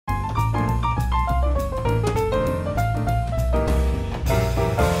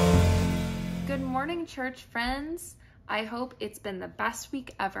morning, church friends. I hope it's been the best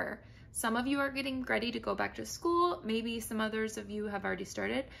week ever. Some of you are getting ready to go back to school. Maybe some others of you have already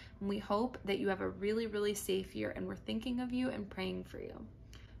started. And we hope that you have a really, really safe year, and we're thinking of you and praying for you.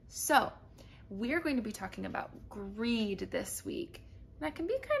 So we're going to be talking about greed this week. That can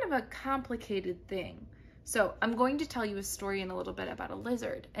be kind of a complicated thing. So I'm going to tell you a story in a little bit about a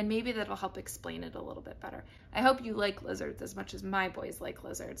lizard, and maybe that'll help explain it a little bit better. I hope you like lizards as much as my boys like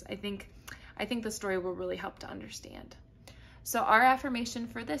lizards. I think the story will really help to understand. So our affirmation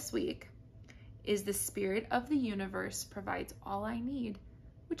for this week is the spirit of the universe provides all I need,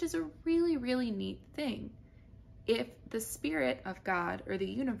 which is a really, really neat thing. If the spirit of God or the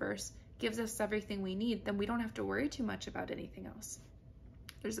universe gives us everything we need, then we don't have to worry too much about anything else.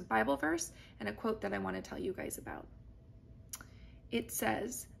 There's a Bible verse and a quote that I want to tell you guys about. It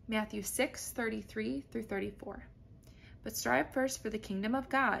says, Matthew 6:33 through 34. But strive first for the kingdom of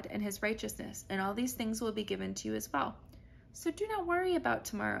God and his righteousness, and all these things will be given to you as well. So do not worry about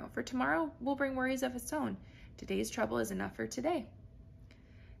tomorrow, for tomorrow will bring worries of its own. Today's trouble is enough for today.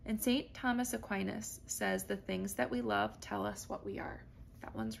 And St. Thomas Aquinas says the things that we love tell us what we are.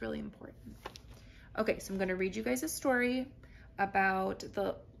 That one's really important. Okay, so I'm going to read you guys a story about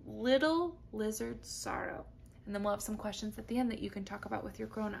the little lizard's sorrow. And then we'll have some questions at the end that you can talk about with your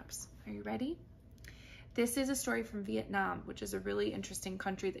grown-ups. Are you ready? This is a story from Vietnam, which is a really interesting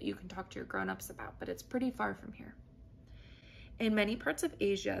country that you can talk to your grown-ups about, but it's pretty far from here. In many parts of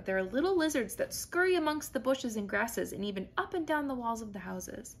Asia, there are little lizards that scurry amongst the bushes and grasses and even up and down the walls of the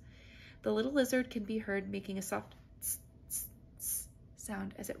houses. The little lizard can be heard making a soft tss, tss, tss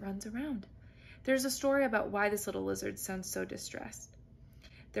sound as it runs around. There's a story about why this little lizard sounds so distressed.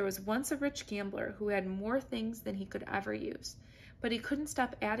 There was once a rich gambler who had more things than he could ever use, but he couldn't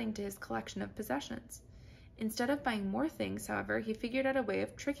stop adding to his collection of possessions. Instead of buying more things, however, he figured out a way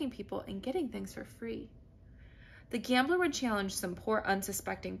of tricking people and getting things for free. The gambler would challenge some poor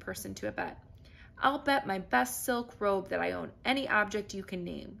unsuspecting person to a bet. "I'll bet my best silk robe that I own any object you can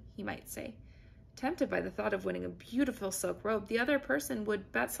name," he might say. Tempted by the thought of winning a beautiful silk robe, the other person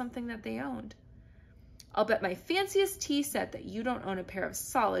would bet something that they owned. "I'll bet my fanciest tea set that you don't own a pair of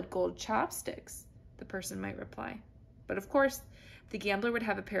solid gold chopsticks," the person might reply. But of course, the gambler would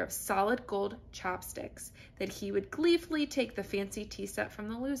have a pair of solid gold chopsticks that he would gleefully take the fancy tea set from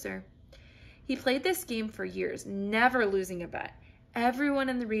the loser. He played this game for years, never losing a bet. Everyone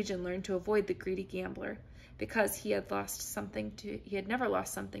in the region learned to avoid the greedy gambler because he had never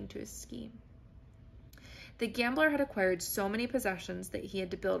lost something to his scheme. The gambler had acquired so many possessions that he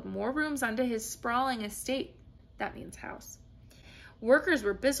had to build more rooms onto his sprawling estate. That means house. Workers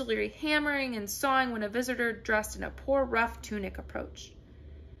were busily hammering and sawing when a visitor dressed in a poor, rough tunic approached.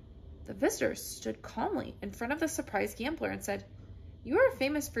 The visitor stood calmly in front of the surprised gambler and said, "You are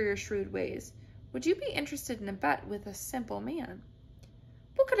famous for your shrewd ways. Would you be interested in a bet with a simple man?"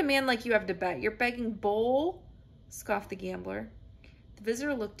 "What could a man like you have to bet? You're begging bowl?" scoffed the gambler. The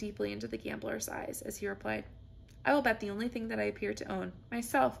visitor looked deeply into the gambler's eyes as he replied, "I will bet the only thing that I appear to own,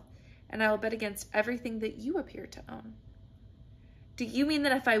 myself, and I will bet against everything that you appear to own." "Do you mean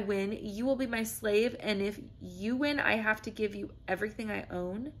that if I win, you will be my slave, and if you win, I have to give you everything I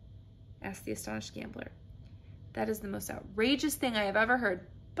own?" asked the astonished gambler. "That is the most outrageous thing I have ever heard,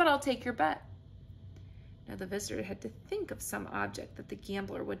 but I'll take your bet." Now the visitor had to think of some object that the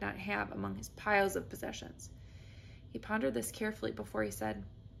gambler would not have among his piles of possessions. He pondered this carefully before he said,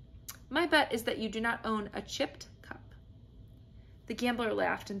 "My bet is that you do not own a chipped cup." The gambler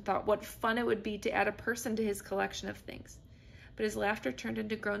laughed and thought what fun it would be to add a person to his collection of things. But his laughter turned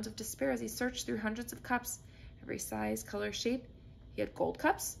into groans of despair as he searched through hundreds of cups, every size, color, shape. He had gold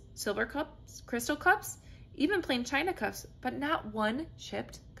cups, silver cups, crystal cups, even plain china cups, but not one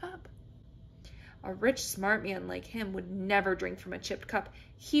chipped cup. A rich, smart man like him would never drink from a chipped cup.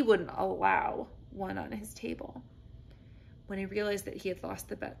 He wouldn't allow one on his table. When he realized that he had lost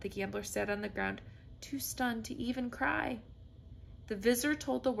the bet, the gambler sat on the ground, too stunned to even cry. The visitor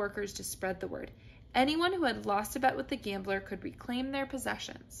told the workers to spread the word. Anyone who had lost a bet with the gambler could reclaim their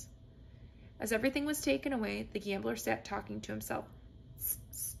possessions. As everything was taken away, the gambler sat talking to himself. "Tss,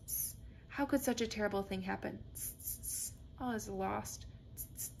 tss, tss. How could such a terrible thing happen? Tss, tss, tss. All is lost. Tss,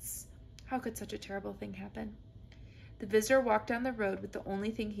 tss, tss. How could such a terrible thing happen?" The visitor walked down the road with the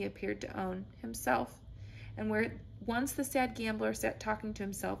only thing he appeared to own, himself. And where once the sad gambler sat talking to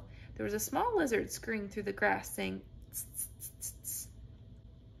himself, there was a small lizard scurrying through the grass, saying, "Tss, tss, tss, tss."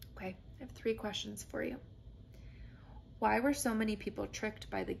 Okay, I have 3 questions for you. Why were so many people tricked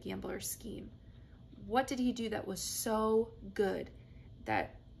by the gambler's scheme? What did he do that was so good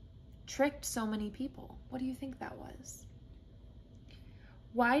that tricked so many people? What do you think that was?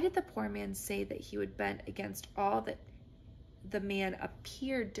 Why did the poor man say that he would bet against all that the man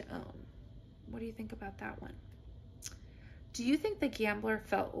appeared to own? What do you think about that one? Do you think the gambler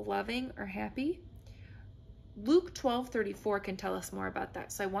felt loving or happy? Luke 12:34 can tell us more about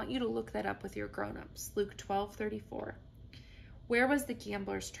that, so I want you to look that up with your grown-ups. Luke 12:34. Where was the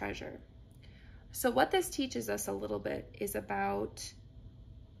gambler's treasure? So what this teaches us a little bit is about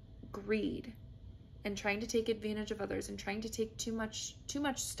greed and trying to take advantage of others and trying to take too much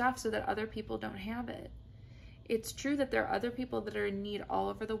stuff so that other people don't have it. It's true that there are other people that are in need all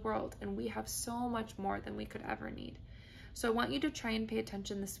over the world, and we have so much more than we could ever need. So I want you to try and pay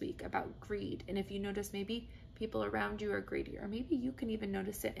attention this week about greed. And if you notice maybe people around you are greedy, or maybe you can even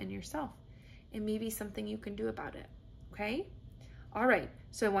notice it in yourself, and maybe something you can do about it, okay? All right,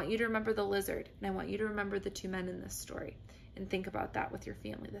 so I want you to remember the lizard, and I want you to remember the two men in this story, and think about that with your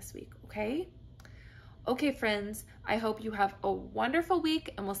family this week, okay? Okay, friends, I hope you have a wonderful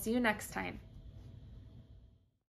week, and we'll see you next time.